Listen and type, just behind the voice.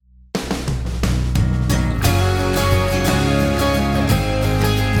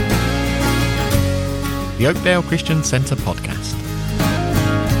the Oakdale Christian Centre podcast.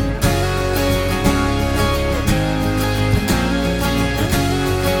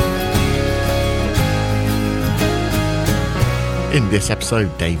 In this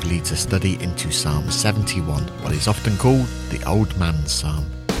episode, Dave leads a study into Psalm 71, what is often called the Old Man's Psalm.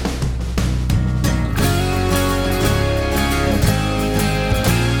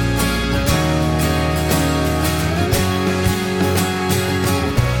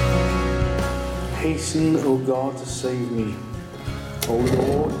 Hasten, O God, to save me. O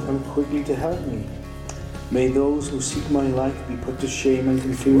Lord, come quickly to help me. May those who seek my life be put to shame and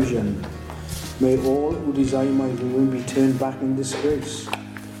confusion. May all who desire my ruin be turned back in disgrace.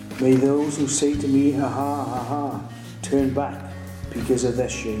 May those who say to me, aha, aha, turn back because of their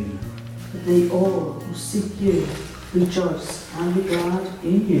shame. May all who seek you rejoice and be glad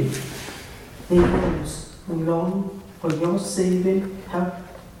in you. May those who long for your saving help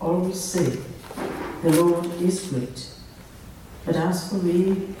always say, the Lord is great. But as for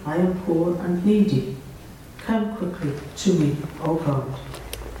me, I am poor and needy. Come quickly to me, O God.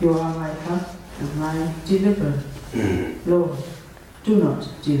 You are my help and my deliverer. Lord, do not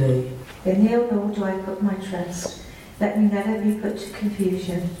delay. In you, Lord, do I put my trust. Let me never be put to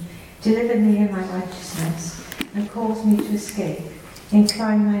confusion. Deliver me in my righteousness, and cause me to escape.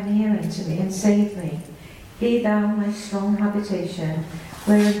 Incline thine ear unto me, and save me. Be thou my strong habitation,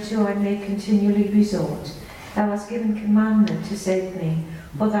 whereunto I may continually resort. Thou hast given commandment to save me,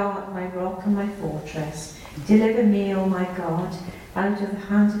 for thou art my rock and my fortress. Deliver me, O my God, out of the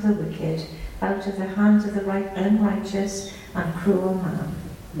hand of the wicked, out of the hand of the unrighteous and cruel man.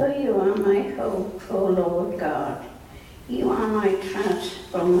 For you are my hope, O Lord God. You are my trust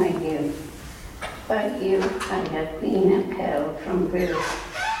from my youth. By you I have been upheld from birth.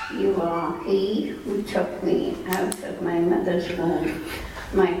 You are he who took me out of my mother's womb.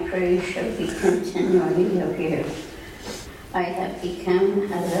 My praise shall be continually of you. I have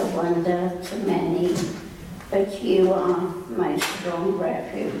become as a wonder to many, but you are my strong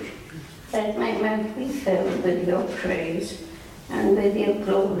refuge. Let my mouth be filled with your praise and with your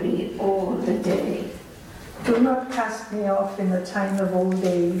glory all the day. Do not cast me off in the time of old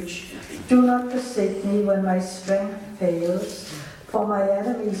age. Do not forsake me when my strength fails, for my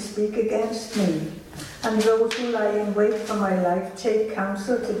enemies speak against me. And those who lie in wait for my life take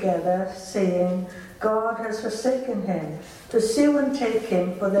counsel together, saying, God has forsaken him. Pursue and take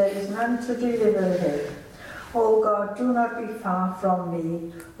him, for there is none to deliver him. O God, do not be far from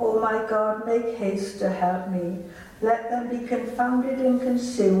me. O my God, make haste to help me. Let them be confounded and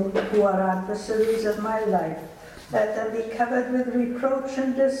consumed who are adversaries of my life. Let them be covered with reproach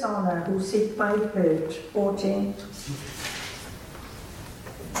and dishonor who seek my hurt. 14.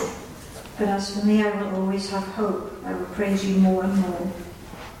 But as for me, I will always have hope. I will praise you more and more.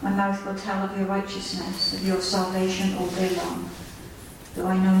 My mouth will tell of your righteousness, of your salvation all day long, though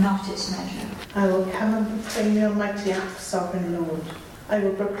I know not its measure. I will come and proclaim your mighty acts, sovereign Lord. I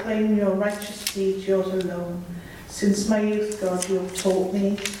will proclaim your righteous deeds, yours alone. Since my youth, God, you have taught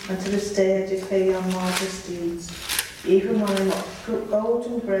me, and to this day I declare your marvelous deeds. Even when I am old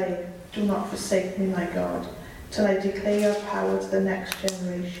and grey, do not forsake me, my God, till I declare your power to the next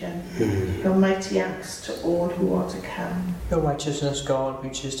generation, your mighty acts to all who are to come. Your righteousness, God,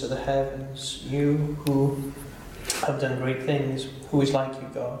 reaches to the heavens. You who have done great things, who is like you,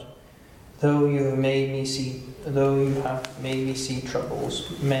 God? Though you have made me see troubles,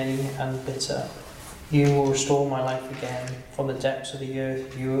 many and bitter, you will restore my life again. From the depths of the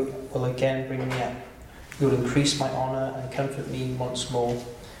earth you will again bring me up. You will increase my honour and comfort me once more.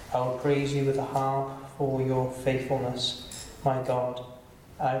 I will praise you with a harp for your faithfulness, my God.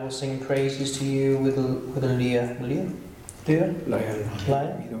 I will sing praises to you with a lyre.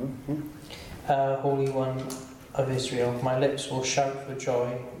 Holy One of Israel, my lips will shout for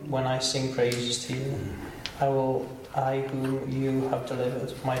joy when I sing praises to you. I whom you have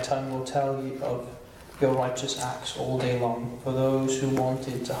delivered, my tongue will tell you of your righteous acts all day long. For those who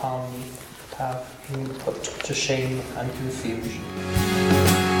wanted to harm me have been put to shame and confusion.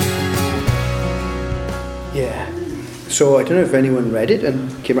 Yeah. So I don't know if anyone read it and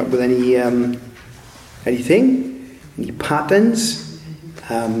came up with any patterns.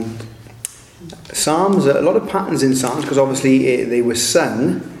 Psalms, a lot of patterns in Psalms, because obviously they were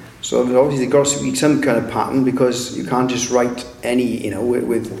sung. So obviously there got to be some kind of pattern, because you can't just write any,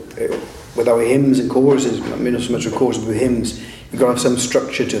 with our hymns and choruses, not so much of course with hymns, you've got to have some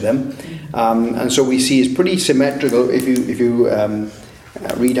structure to them. And so we see it's pretty symmetrical if you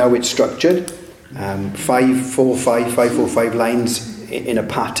read how it's structured. 5-4-5 lines in a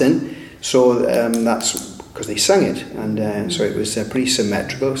pattern. So that's because they sung it, and so it was pretty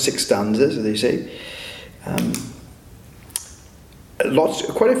symmetrical. 6 stanzas, as they say.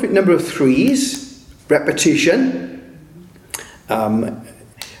 Quite a number of threes, repetition.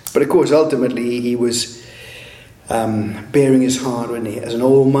 But of course, ultimately, he was bearing his heart, wasn't he? As an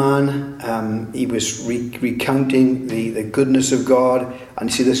old man, he was recounting the goodness of God. And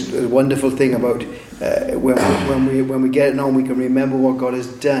you see this wonderful thing about when we get it on, we can remember what God has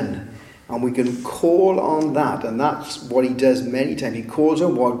done. And we can call on that. And that's what he does many times. He calls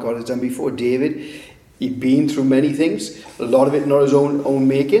on what God has done before. David, he'd been through many things. A lot of it not his own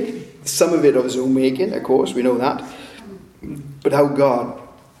making. Some of it of his own making, of course. We know that. But how God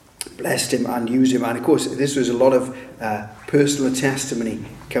blessed him and used him. And of course, this was a lot of personal testimony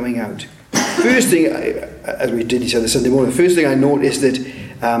coming out. First thing, as we did each other Sunday morning, the first thing I noticed that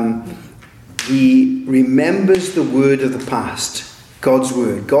he remembers the word of the past. God's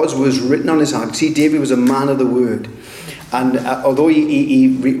word. God's word is written on his heart. See, David was a man of the word. And although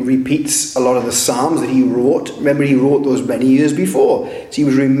he repeats a lot of the Psalms that he wrote, remember he wrote those many years before. So he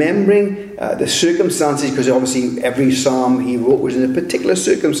was remembering the circumstances, because obviously every Psalm he wrote was in a particular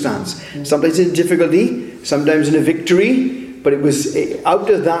circumstance. Sometimes in difficulty, sometimes in a victory. But it was out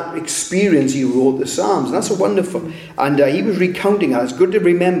of that experience he wrote the Psalms. And that's wonderful. And he was recounting that. It's good to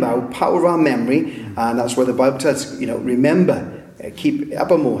remember our power of our memory. And that's why the Bible tells us, remember. Keep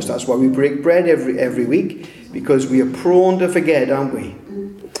uppermost. That's why we break bread every week, because we are prone to forget, aren't we?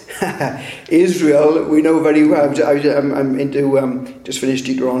 Israel, we know very well. I'm into just finished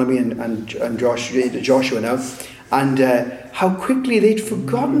Deuteronomy and Joshua now, and how quickly they'd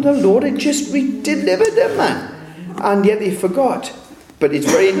forgotten the Lord had just delivered them, man, and yet they forgot. But it's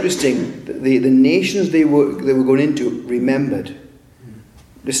very interesting. The nations they were going into remembered.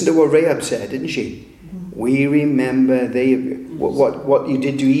 Listen to what Rahab said, didn't she? We remember what you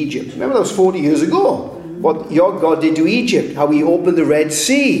did to Egypt. Remember that was 40 years ago. What your God did to Egypt. How he opened the Red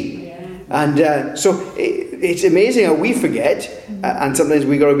Sea. And so it's amazing how we forget. And sometimes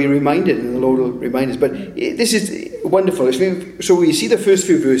we've got to be reminded. And the Lord will remind us. But this is wonderful. So we see the first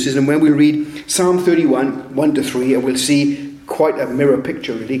few verses. And when we read Psalm 31, 1-3, and we'll see quite a mirror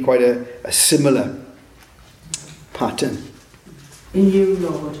picture, really. Quite a similar pattern. In you,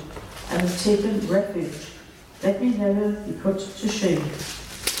 Lord, I have taken refuge. Let me never be put to shame.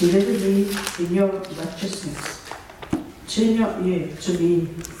 Deliver me in your righteousness. Turn your ear to me.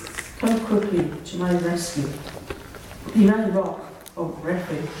 Come quickly to my rescue. Be my rock of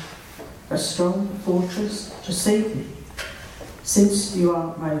refuge, a strong fortress to save me. Since you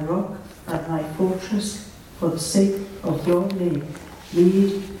are my rock and my fortress, for the sake of your name,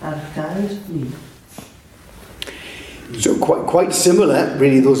 lead and guide me. So quite similar,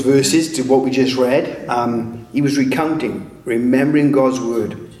 really, those verses to what we just read. He was recounting, remembering God's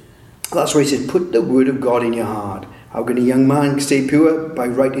word. That's why he said, put the word of God in your heart. How can a young man stay pure? By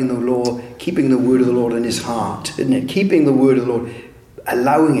writing the law, keeping the word of the Lord in his heart, isn't it? Keeping the word of the Lord,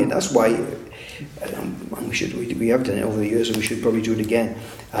 allowing it. That's why we have done it over the years, and we should probably do it again.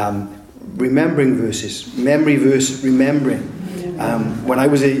 Remembering verses, memory verse, remembering. When I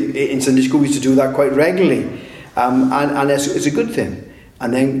was in Sunday school, we used to do that quite regularly. And it's a good thing.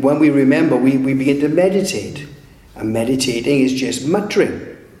 And then when we remember, we begin to meditate. And meditating is just muttering.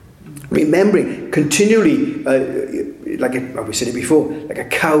 Remembering continually, we said it before, like a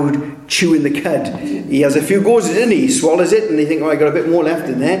cow chewing the cud. He has a few goes, doesn't he? He swallows it and they think, I got a bit more left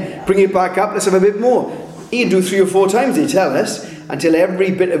in there. Bring it back up, let's have a bit more. He can do 3 or 4 times, they tell us, until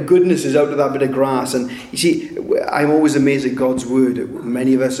every bit of goodness is out of that bit of grass. And you see, I'm always amazed at God's word.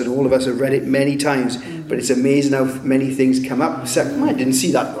 Many of us and all of us have read it many times, but it's amazing how many things come up. I didn't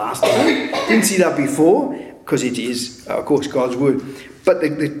see that last time. Didn't see that before, because it is, of course, God's word. But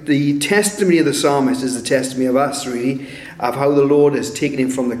the testimony of the psalmist is the testimony of us, really, of how the Lord has taken him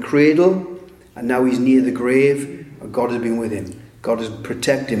from the cradle, and now he's near the grave, and God has been with him. God has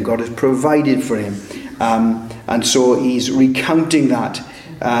protected him. God has provided for him. And so he's recounting that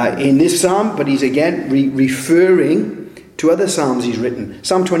in this psalm, but he's again referring to other psalms he's written.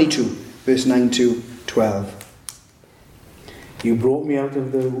 Psalm 22, verse 9-12. You brought me out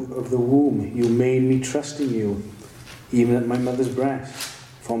of the womb. You made me trust in you, even at my mother's breast.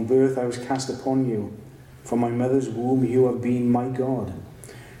 From birth I was cast upon you. From my mother's womb you have been my God.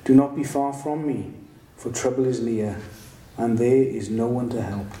 Do not be far from me, for trouble is near, and there is no one to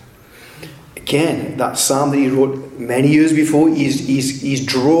help. Again, that psalm that he wrote many years before, he's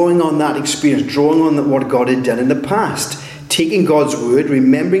drawing on that experience, drawing on what God had done in the past, taking God's word,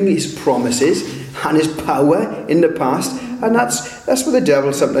 remembering his promises and his power in the past, and that's what the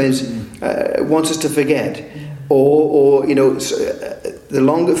devil sometimes wants us to forget. Or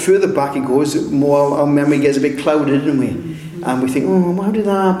the further back it goes, the more our memory gets a bit clouded, doesn't we? And we think, how did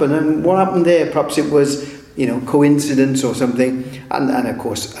that happen? And what happened there? Perhaps it was coincidence or something. And of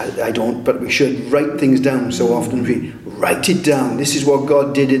course, I don't, but we should write things down so often. We write it down. This is what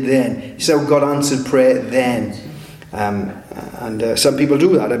God did it then. This is how God answered prayer then. And some people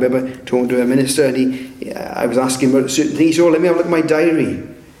do that. I remember talking to a minister, and I was asking about a certain thing. He said, let me have a look at my diary.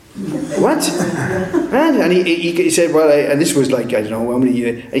 What? And he said, well, and this was like, I don't know how many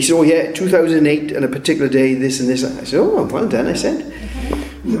years. And he said, 2008 and a particular day, this and this. I said, well done, I said.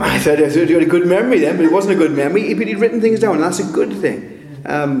 I thought you had a good memory then, but it wasn't a good memory. But he'd written things down, and that's a good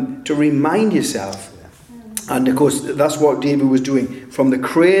thing. To remind yourself. And of course, that's what David was doing. From the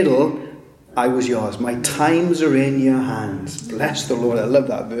cradle, I was yours. My times are in your hands. Bless the Lord. I love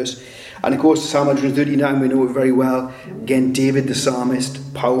that verse. And of course, Psalm 139, we know it very well. Again, David the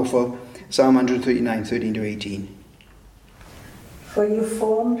psalmist, powerful. Psalm 139, 13 to 18. For you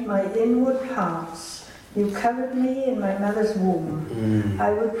formed my inward parts. You covered me in my mother's womb. I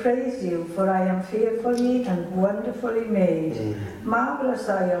will praise you, for I am fearfully and wonderfully made. Marvellous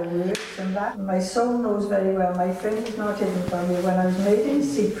are your works, and that my soul knows very well. My frame is not hidden from you. When I was made in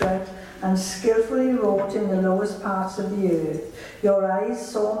secret and skillfully wrought in the lowest parts of the earth, your eyes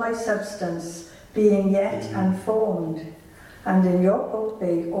saw my substance, being yet unformed. And in your book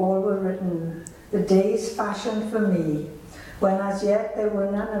they all were written, the days fashioned for me, when as yet there were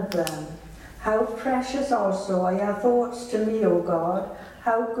none of them. How precious also are your thoughts to me, O God.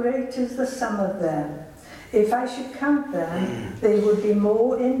 How great is the sum of them. If I should count them, they would be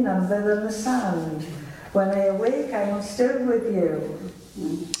more in number than the sand. When I awake, I am still with you.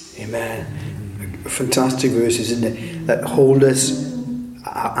 Amen. Fantastic verses, isn't it? That hold us,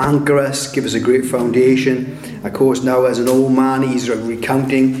 anchor us, give us a great foundation. Of course, now as an old man, he's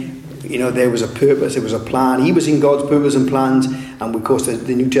recounting, there was a purpose, there was a plan. He was in God's purpose and plans. And of course,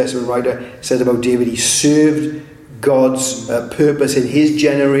 the New Testament writer says about David, he served God's purpose in his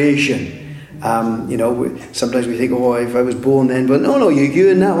generation. Sometimes we think, if I was born then. But no, you're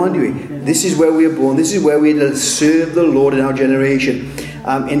here now, aren't you? This is where we are born. This is where we are to serve the Lord in our generation.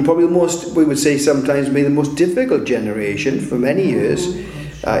 In probably we would say sometimes maybe the most difficult generation for many years.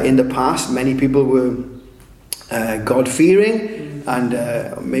 In the past, many people were God-fearing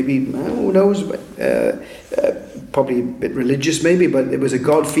and maybe, who knows, probably a bit religious maybe, but it was a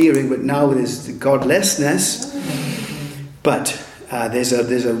God-fearing, but now there's the godlessness. But there's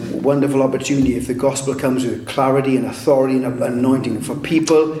a wonderful opportunity if the gospel comes with clarity and authority and anointing for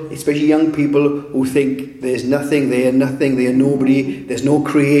people, especially young people who think there's nothing, they are nobody, there's no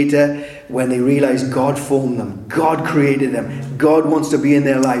creator. When they realize God formed them, God created them, God wants to be in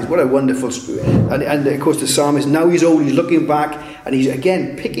their lives. What a wonderful spirit. And of course the psalmist, now he's old, he's looking back and he's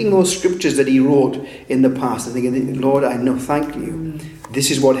again picking those scriptures that he wrote in the past and thinking, Lord, I know, thank you.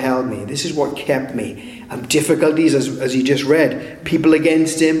 This is what held me. This is what kept me. And difficulties, as he just read. People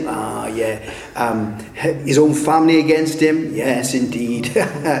against him. His own family against him. Yes, indeed.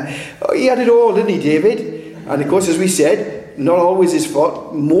 He had it all, didn't he, David? And of course, as we said, not always his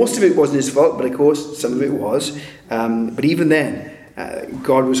fault. Most of it wasn't his fault, but of course, some of it was. But even then,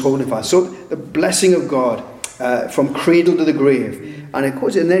 God was holding fast. So the blessing of God from cradle to the grave. And of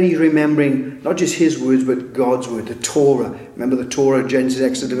course, and then he's remembering not just his words, but God's word, the Torah. Remember the Torah, Genesis,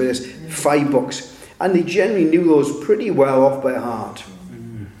 Exodus, Leviticus, 5 books. And they generally knew those pretty well off by heart.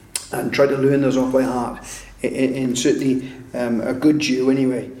 And tried to learn those off by heart. And certainly a good Jew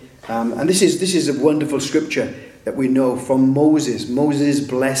anyway. And this is a wonderful scripture that we know from Moses. Moses'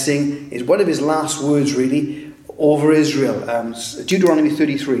 blessing is one of his last words really over Israel. Deuteronomy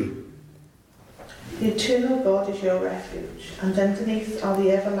 33. The eternal God is your refuge, and underneath are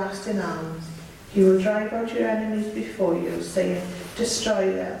the everlasting arms. He will drive out your enemies before you, saying,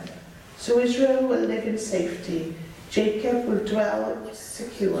 destroy them. So Israel will live in safety. Jacob will dwell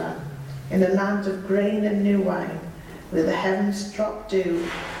secure in a land of grain and new wine, where the heavens drop dew.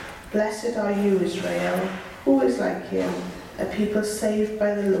 Blessed are you, Israel. Who is like you? A people saved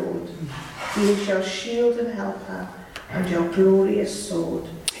by the Lord. He is your shield and helper, and your glorious sword.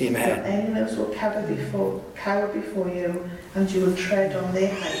 Amen. Your enemies will cower before you, and you will tread on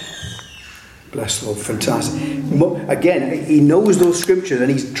their heights. Bless the Lord, fantastic. Again, he knows those scriptures and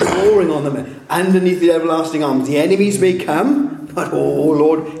he's drawing on them underneath the everlasting arms. The enemies may come, but oh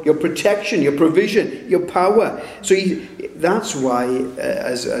Lord, your protection, your provision, your power. So that's why,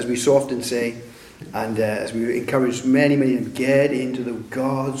 as we so often say, and as we encourage many, get into the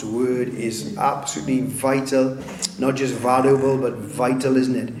God's word is absolutely vital, not just valuable, but vital,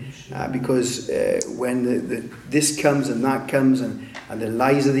 isn't it? Because when this comes and that comes and the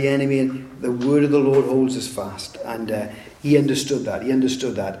lies of the enemy, and the word of the Lord holds us fast. And he understood that.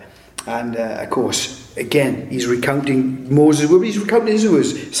 And of course, again, he's recounting Moses' words. He's recounting his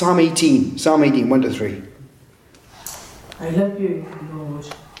words. Psalm 18, 1 to 3. I love you, Lord,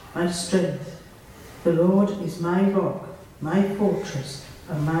 my strength. The Lord is my rock, my fortress,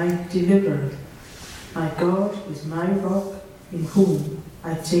 and my deliverer. My God is my rock, in whom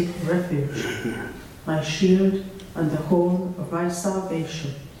I take refuge, my shield and the horn of my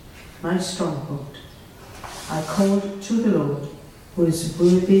salvation, my stronghold. I called to the Lord, who is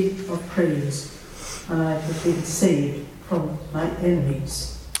worthy of praise, and I have been saved from my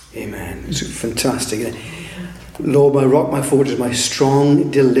enemies. Amen. It's fantastic. Lord, my rock, my fortress, my strong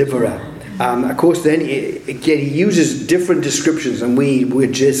deliverer. Of course, then again, he uses different descriptions, and we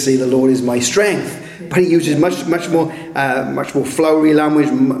would just say the Lord is my strength. But he uses much more flowery language,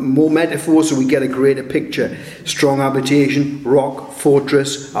 more metaphors, so we get a greater picture. Strong habitation, rock,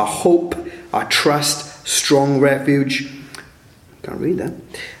 fortress, our hope, our trust, strong refuge. Can't read that.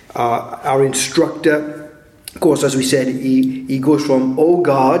 Our instructor, of course, as we said, he goes from "Oh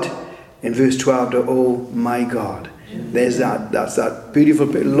God" in verse 12 to "Oh my God." There's that's that beautiful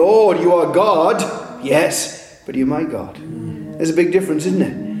bit. Lord, you are God, yes, but you're my God. There's a big difference, isn't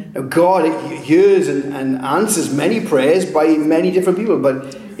it? Now, God hears and answers many prayers by many different people,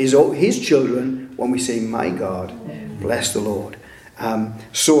 but his children, when we say my God, bless the Lord.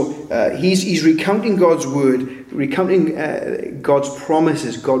 So he's recounting God's word, recounting God's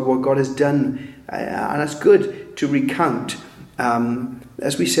promises, what God has done, and that's good to recount.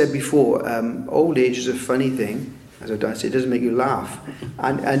 As we said before, old age is a funny thing. As I said, it doesn't make you laugh,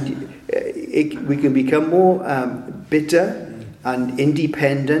 and we can become more bitter and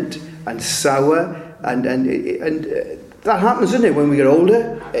independent and sour, and that happens, doesn't it, when we get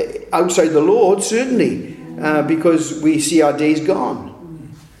older? Outside the Lord, certainly, because we see our days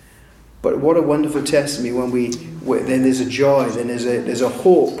gone. But what a wonderful testimony then there's a joy, then there's a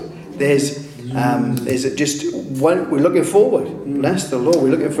hope, there's just one. We're looking forward. Bless the Lord. We're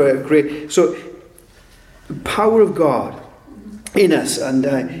looking for a great. So the power of God in us, and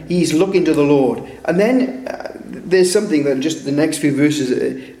he's looking to the Lord, and then. There's something that just the next few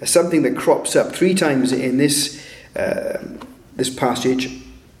verses, something that crops up 3 times in this passage,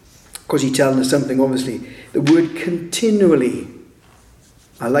 because he's telling us something. Obviously, the word continually.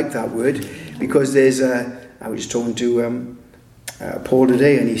 I like that word because I was just talking to Paul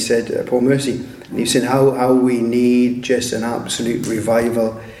today, and he said, Paul Mercy, and he said how we need just an absolute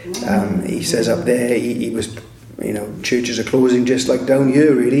revival. He says up there he was. Churches are closing just like down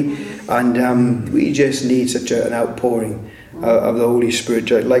here, really, and we just need such an outpouring of the Holy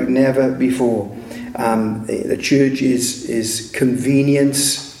Spirit like never before. The church is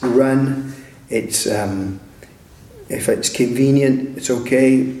convenience run. It's if it's convenient, it's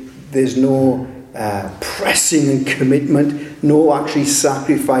okay. There's no pressing and commitment, no actually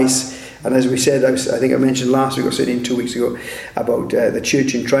sacrifice. And as we said, I think I mentioned last week or certainly 2 weeks ago about the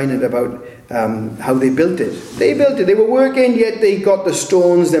church in Trinidad, about how they built it. They built it. They were working, yet they got the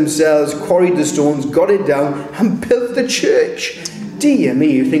stones themselves, quarried the stones, got it down, and built the church. Dear me,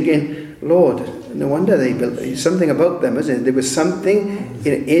 you're thinking, Lord, no wonder they built it. Something about them, isn't it? There was something,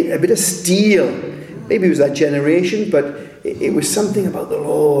 a bit of steel. Maybe it was that generation, but it was something about the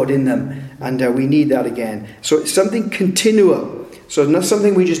Lord in them. And we need that again. So it's something continual. So it's not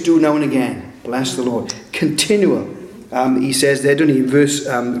something we just do now and again. Bless the Lord. Continual. He says there, doesn't he, verse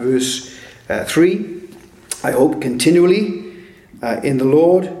 3, I hope continually in the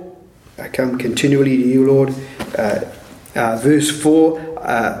Lord. I come continually to you, Lord. Verse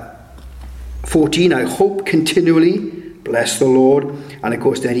 14, I hope continually. Bless the Lord. And of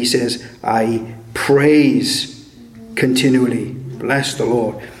course then he says, I praise continually. Bless the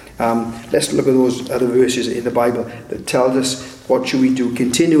Lord. Let's look at those other verses in the Bible that tells us what should we do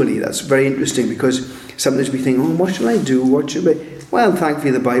continually. That's very interesting, because sometimes we think, what shall I do? What should I? Well,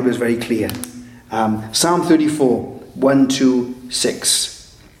 thankfully the Bible is very clear. Psalm 34, 1 to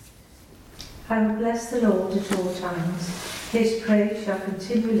 6. I will bless the Lord at all times. His praise shall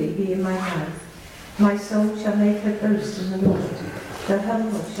continually be in my mouth. My soul shall make her boast in the Lord. The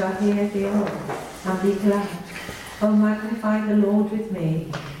humble shall hear thereof and be glad. Oh, magnify the Lord with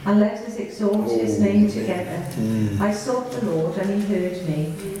me, and let us exalt his name together. I sought the Lord, and he heard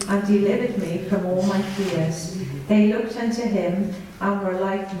me, and delivered me from all my fears. They looked unto him, and were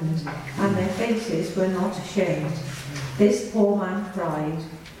lightened, and their faces were not ashamed. This poor man cried,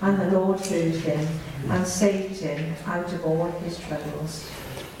 and the Lord heard him, and saved him out of all his troubles.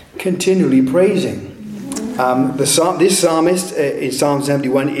 Continually praising. This psalmist in Psalm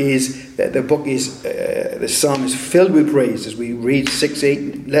 71 is the book is the psalm is filled with praise. As we read 6,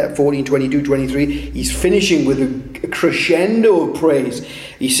 8, 14, 22, 23, he's finishing with a crescendo of praise.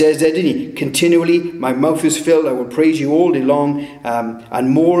 He says there, didn't he? Continually, my mouth is filled. I will praise you all day long, and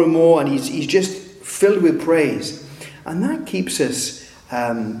more, and he's just filled with praise. And that keeps us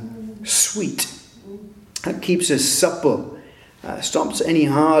sweet. That keeps us supple. Stops any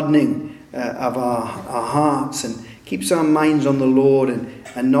hardening of our hearts, and keeps our minds on the Lord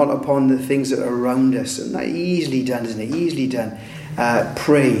and not upon the things that are around us. And that easily done, isn't it? Easily done.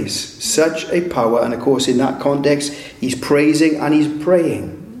 Praise. Such a power. And of course, in that context, he's praising and he's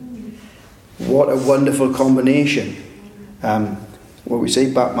praying. What a wonderful combination. What we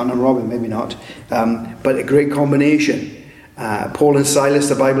say, Batman and Robin, maybe not. But a great combination. Paul and Silas,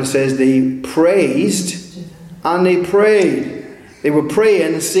 the Bible says, they praised and they prayed. They were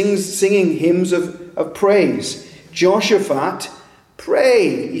praying and singing hymns of praise. Jehoshaphat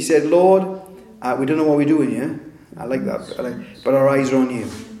prayed. He said, Lord, we don't know what we're doing here. I like that. But our eyes are on you.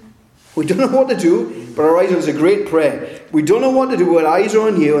 We don't know what to do, but our eyes are on you. It's a great prayer. We don't know what to do, but our eyes are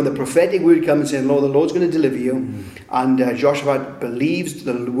on you. And the prophetic word comes and says, Lord, the Lord's going to deliver you. And Jehoshaphat believes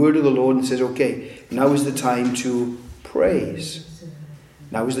the word of the Lord and says, okay, now is the time to praise.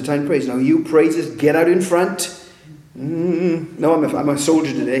 Now is the time to praise. Now you praisers, get out in front. No, I'm a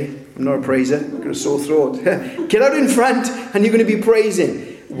soldier today. I'm not a praiser. I've got a sore throat. Get out in front and you're going to be praising.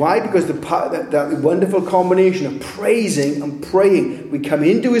 Why? Because that wonderful combination of praising and praying. We come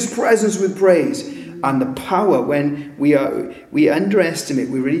into his presence with praise. And the power, when we underestimate,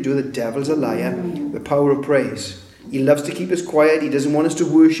 we really do, the devil's a liar, the power of praise. He loves to keep us quiet. He doesn't want us to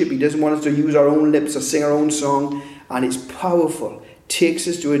worship. He doesn't want us to use our own lips or sing our own song. And it's powerful. Takes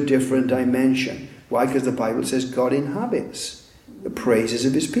us to a different dimension. Why? Because the Bible says God inhabits the praises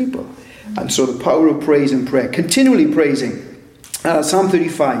of his people. And so the power of praise and prayer. Continually praising. Psalm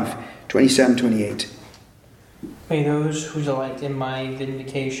 35, 27, 28. May those who delight in my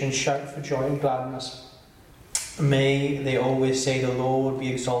vindication shout for joy and gladness. May they always say, the Lord be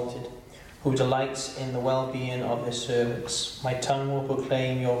exalted, who delights in the well-being of his servants. My tongue will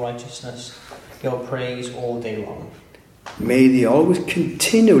proclaim your righteousness, your praise all day long. May they always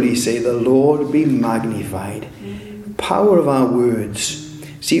continually say, the Lord be magnified. Power of our words.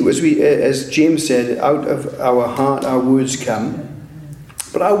 See, as James said, out of our heart our words come.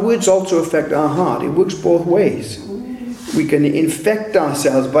 But our words also affect our heart. It works both ways. We can infect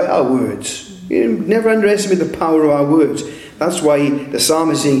ourselves by our words. You never underestimate the power of our words. That's why the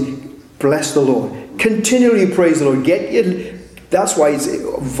psalmist is saying, bless the Lord. Continually praise the Lord. That's why it's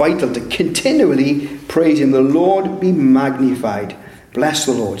vital to continually praise him. The Lord be magnified. Bless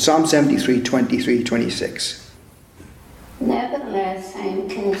the Lord. Psalm 73, 23, 26. Nevertheless, I am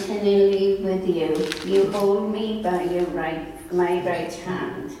continually with you. You hold me by my right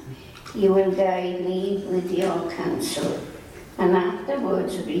hand. You will guide me with your counsel, and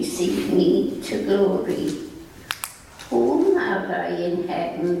afterwards receive me to glory. Whom have I in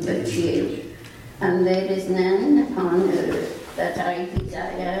heaven but you? And there is none upon earth that I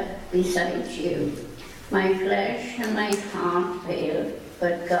desire besides you. My flesh and my heart fail,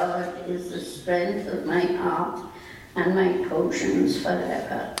 but God is the strength of my heart and my portions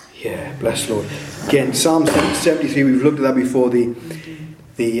forever. Yeah, bless the Lord. Again, Psalm 73, we've looked at that before, the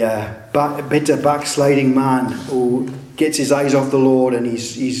bitter backsliding man who gets his eyes off the Lord, and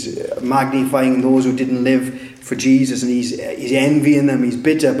he's magnifying those who didn't live for Jesus, and he's envying them, he's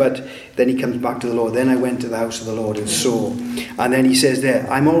bitter, but then he comes back to the Lord. Then I went to the house of the Lord and saw. And then he says there,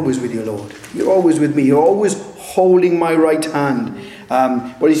 I'm always with you, Lord. You're always with me. You're always holding my right hand.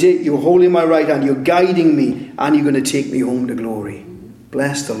 What is it? You're holding my right hand. You're guiding me, and you're going to take me home to glory.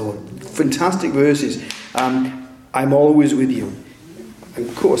 Bless the Lord. Fantastic verses. I'm always with you. And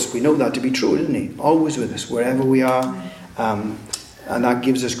of course, we know that to be true, isn't he? Always with us, wherever we are. And that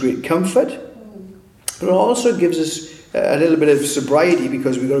gives us great comfort. But it also gives us a little bit of sobriety,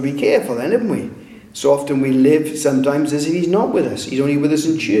 because we've got to be careful then, haven't we? So often we live sometimes as if he's not with us. He's only with us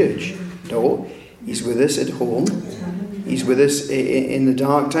in church. No, he's with us at home. He's with us in the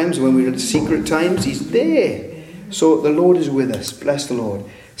dark times, when we're in the secret times. He's there. So the Lord is with us. Bless the Lord.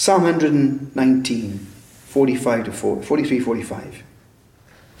 Psalm 119, 45 to 43, 45.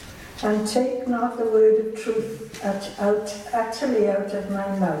 And take not the word of truth utterly out of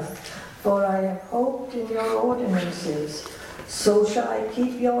my mouth, for I have hoped in your ordinances. So shall I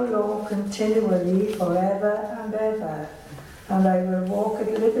keep your law continually forever and ever. And I will walk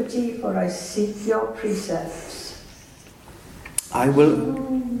at liberty, for I seek your precepts. I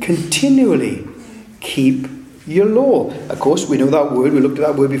will continually keep your law. Of course, we know that word. We looked at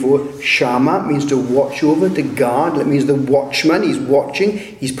that word before. Shama means to watch over, to guard. That means the watchman. He's watching.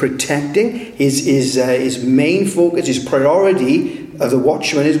 He's protecting. His main focus, his priority of the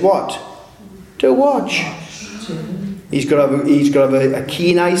watchman is what? To watch. He's got to have a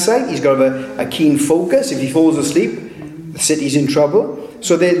keen eyesight. He's got to have a keen focus. If he falls asleep, the city's in trouble.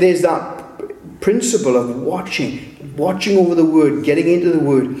 So there's that principle of watching over the Word, getting into the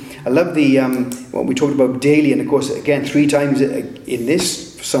Word. I love the what we talked about daily, and of course, again, 3 times in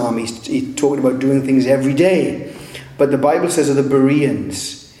this psalm, he's talking about doing things every day. But the Bible says of the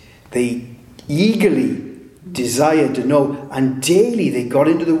Bereans, they eagerly desired to know, and daily they got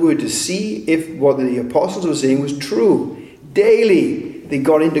into the Word to see if what the apostles were saying was true. Daily they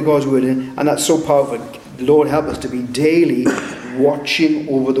got into God's Word, and that's so powerful. Lord, help us to be daily watching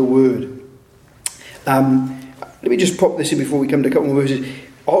over the Word. Let me just pop this in before we come to a couple more verses.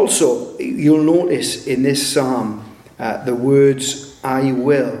 Also, you'll notice in this psalm the words "I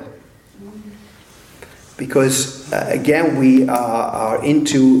will," because again we are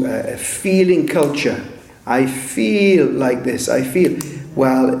into a feeling culture. I feel like this. I feel.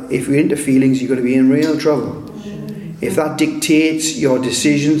 Well, if you're into feelings, you're going to be in real trouble. If that dictates your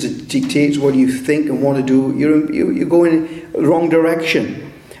decisions, it dictates what you think and want to do, you're going in the wrong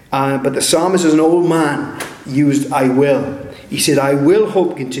direction. But the psalmist, as an old man, used "I will." He said, "I will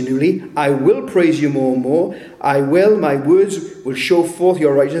hope continually. I will praise you more and more. I will, my words will show forth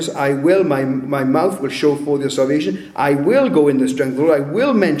your righteousness. I will, my mouth will show forth your salvation. I will go in the strength of the Lord. I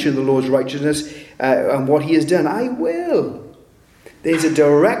will mention the Lord's righteousness and what he has done. I will." There's a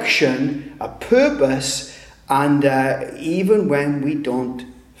direction, a purpose, and even when we don't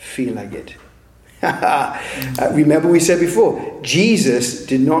feel like it. Remember we said before, Jesus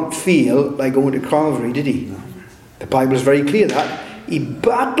did not feel like going to Calvary, did he? The Bible is very clear that. He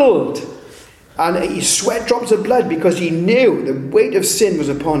battled, and he sweat drops of blood because he knew the weight of sin was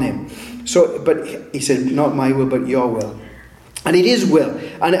upon him. But he said, "Not my will, but your will." And it is will.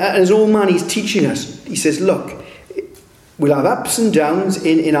 And as an old man, he's teaching us. He says, look, we'll have ups and downs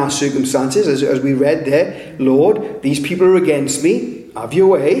in our circumstances, as we read there. Lord, these people are against me. Have your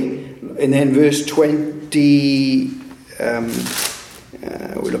way. And then verse 20,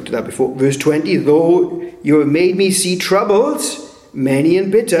 we looked at that before. Verse 20, though you have made me see troubles, many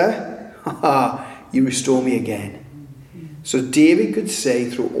and bitter, you restore me again. So David could say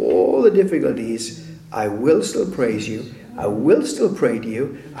through all the difficulties, I will still praise you. I will still pray to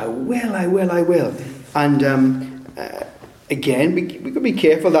you. I will. And again, we could be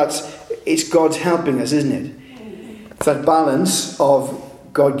careful it's God's helping us, isn't it? It's that balance of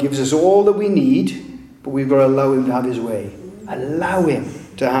God gives us all that we need, but we've got to allow him to have his way. Allow him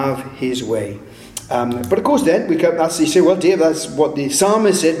to have his way. But of course then, you say, well, Dave, that's what the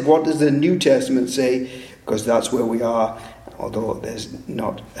psalmist said. What does the New Testament say? Because that's where we are, although there's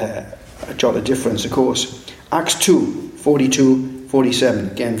not a jot of difference, of course. Acts 2, 42, 47.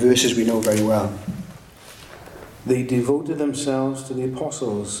 Again, verses we know very well. They devoted themselves to the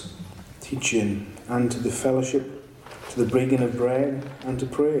apostles' teaching and to the fellowship, to the breaking of bread and to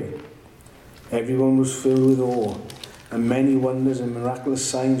prayer. Everyone was filled with awe, and many wonders and miraculous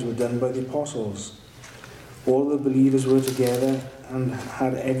signs were done by the apostles. All the believers were together and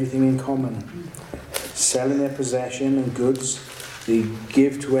had everything in common. Selling their possession and goods, they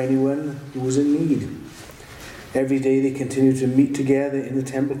give to anyone who was in need. Every day they continued to meet together in the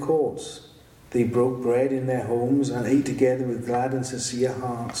temple courts. They broke bread in their homes and ate together with glad and sincere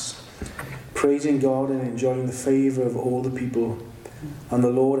hearts, praising God and enjoying the favour of all the people. And the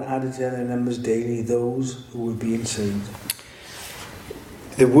Lord added to their numbers daily those who were being saved.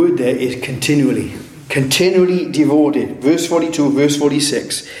 The word there is continually devoted. Verse 42, verse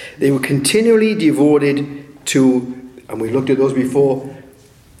 46. They were continually devoted to, and we looked at those before,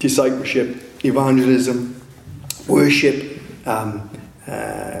 discipleship, evangelism, worship,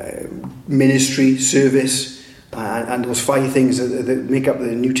 ministry, service, and those 5 things that make up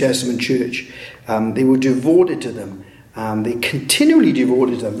the New Testament church. They were devoted to them. They continually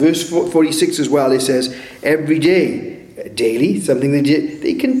devoted to them. Verse 46 as well, it says, every day, daily, something they did,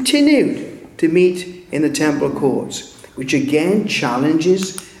 they continued to meet in the temple courts, which again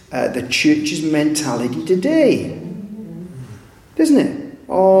challenges the church's mentality today, doesn't it?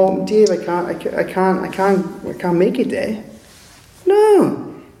 Oh, Dave, I can't make it there.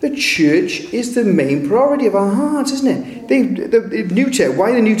 No, the church is the main priority of our hearts, isn't it?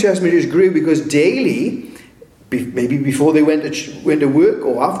 Why the New Testament just grew? Because daily, maybe before they went to work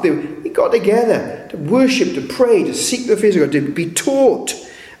or after, they got together to worship, to pray, to seek the face of God, to be taught.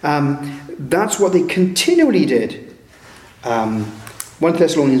 That's what they continually did. 1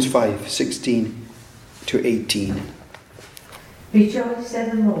 Thessalonians 5, 16 to 18. Rejoice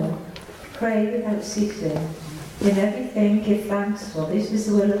evermore, pray without ceasing, in everything give thanks, for this is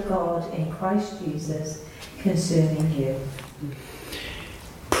the will of God in Christ Jesus concerning you.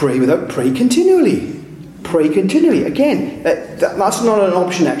 Pray continually. Pray continually. Again, that's not an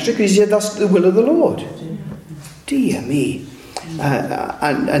option extra, because he said that's the will of the Lord. Dear me.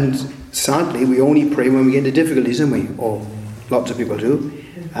 And sadly, we only pray when we get into difficulties, don't we? Or lots of people do.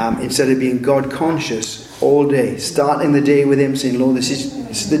 Instead of being God conscious all day, starting the day with Him, saying, Lord, this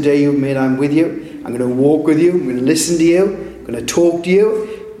is the day you've made. I'm with you. I'm going to walk with you. I'm going to listen to you. I'm going to talk to you.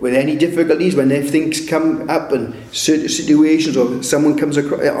 With any difficulties, when things come up and certain situations or someone comes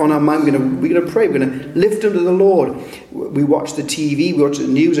across on our mind, we're going to pray. We're going to lift them to the Lord. We watch the TV, we watch the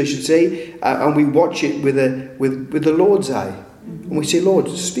news, I should say, and we watch it with the Lord's eye. And we say, Lord,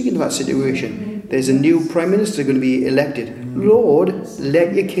 speaking of that situation, there's a new Prime Minister going to be elected. Lord,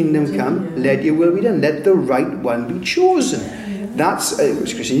 let your kingdom come, let your will be done, let the right one be chosen. That's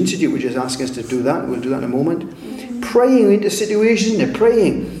Christian Institute, which is asking us to do that. We'll do that in a moment. Praying into situations,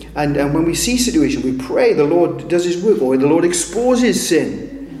 praying. And when we see situations, we pray, the Lord does His work, or the Lord exposes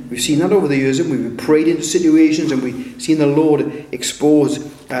sin. We've seen that over the years, and we've prayed into situations, and we've seen the Lord expose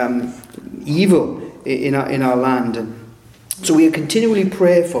evil in our land. And so we are continually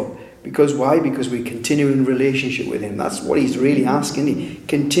prayerful. Because why? Because we continue in relationship with Him. That's what He's really asking.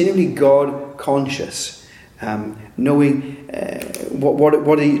 Continually God conscious, knowing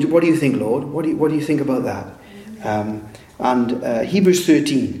what do you think, Lord? What do you think about that? And Hebrews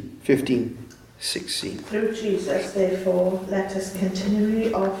 13, 15, 16. Through Jesus, therefore, let us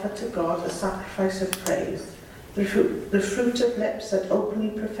continually offer to God a sacrifice of praise, the fruit of lips that openly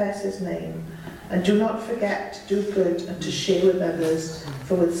profess His name, and do not forget to do good and to share with others,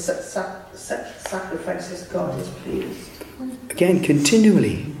 for with such sacrifices God is pleased. Again,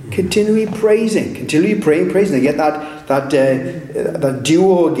 continually praising, continually praying. They get that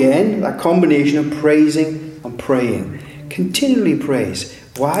duo again, that combination of praising and praying. Continually praise.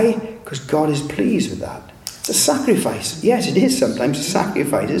 Why? Because God is pleased with that. It's a sacrifice. Yes, it is sometimes a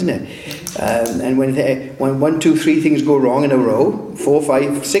sacrifice, isn't it? And when 1, 2, 3 things go wrong in a row, 4,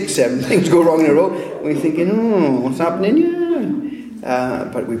 5, 6, 7 things go wrong in a row, we're thinking, what's happening here?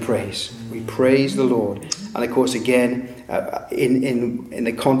 But we praise. We praise the Lord. And of course, again, in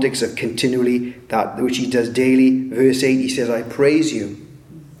the context of continually, that which He does daily. Verse 8, He says, I praise you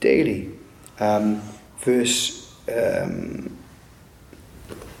daily. Verse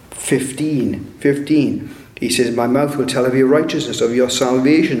 15, He says, my mouth will tell of your righteousness, of your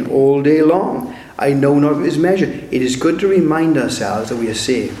salvation all day long. I know not of His measure. It is good to remind ourselves that we are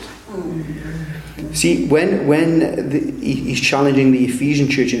saved. See, when He's challenging the Ephesian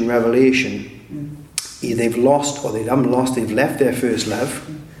church in Revelation, they've lost, or they haven't lost, they've left their first love.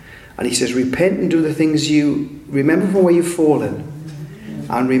 And He says, repent and do the things you remember from where you've fallen,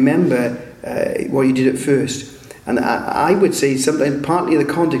 and remember what you did at first. And I would say sometimes partly the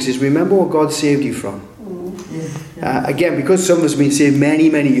context is remember what God saved you from. Again, because some of us have been saved many,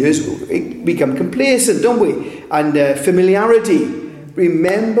 many years, we become complacent, don't we? And familiarity.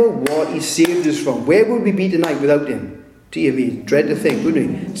 Remember what He saved us from. Where would we be tonight without Him? Dear me, dread to think,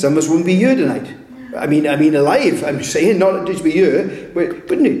 wouldn't we? Some of us wouldn't be here tonight. I mean alive. I'm saying not just be here, but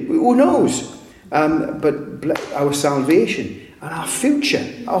wouldn't we? Who knows? But our salvation and our future,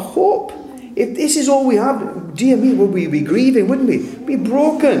 our hope. If this is all we have, dear me, would we be grieving, wouldn't we? Be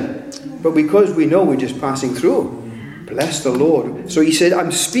broken. But because we know we're just passing through, bless the Lord. So He said,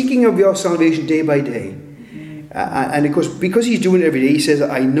 I'm speaking of your salvation day by day. And of course, because He's doing it every day, He says,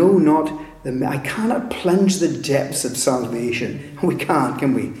 I know not, I cannot plunge the depths of salvation. We can't,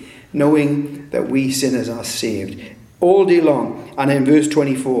 can we? Knowing that we sinners are saved all day long. And in verse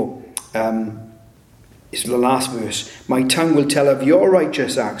 24, it's the last verse. My tongue will tell of your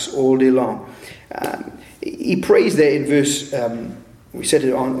righteous acts all day long. He prays there in verse, we said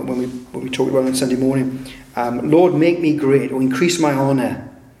it on when we talked about it on Sunday morning. Lord, make me great, or increase my honour,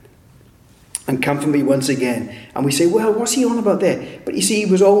 and comfort me once again. And we say, well, what's He on about there? But you see,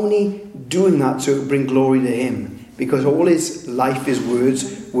 He was only doing that so it would bring glory to Him, because all His life, His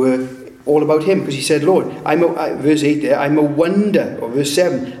words were all about Him. Because He said, Lord, verse 8 there, I'm a wonder, or verse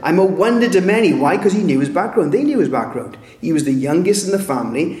 7, I'm a wonder to many. Why? Because He knew His background. They knew His background. He was the youngest in the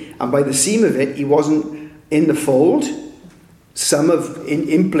family, and by the seam of it, He wasn't in the fold. Some have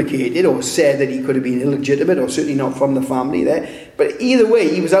implicated or said that He could have been illegitimate, or certainly not from the family there. But either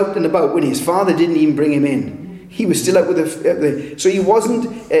way, He was out and about when His father didn't even bring Him in. He was still out with the so He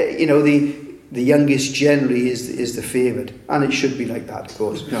wasn't, the youngest generally is the favoured, and it should be like that, of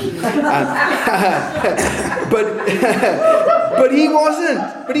course. No. But he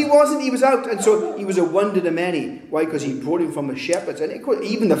wasn't. He was out, and so He was a wonder to many. Why? Because He brought Him from the shepherds, and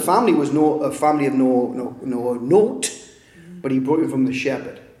even the family was a family of no note. But He brought Him from the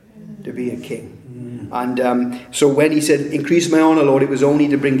shepherd to be a king. And so when He said, increase my honour, Lord, it was only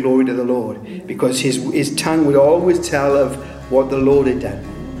to bring glory to the Lord, because his tongue would always tell of what the Lord had done.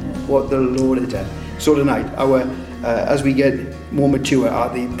 What the Lord had done. So tonight, our as we get more mature, are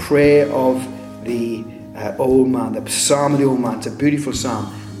the prayer of the old man, the psalm of the old man. It's a beautiful psalm.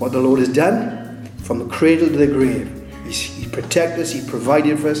 What the Lord has done from the cradle to the grave. He protected us, He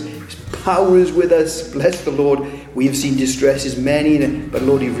provided for us, His power is with us. Bless the Lord. We have seen distresses many, but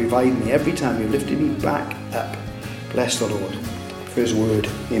Lord, You've revived me every time. You've lifted me back up. Bless the Lord for His word.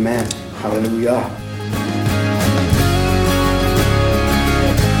 Amen. Hallelujah.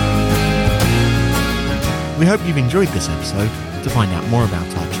 We hope you've enjoyed this episode. To find out more about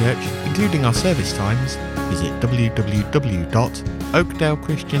our church, including our service times, visit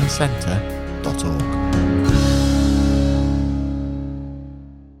www.oakdalechristiancentre.org.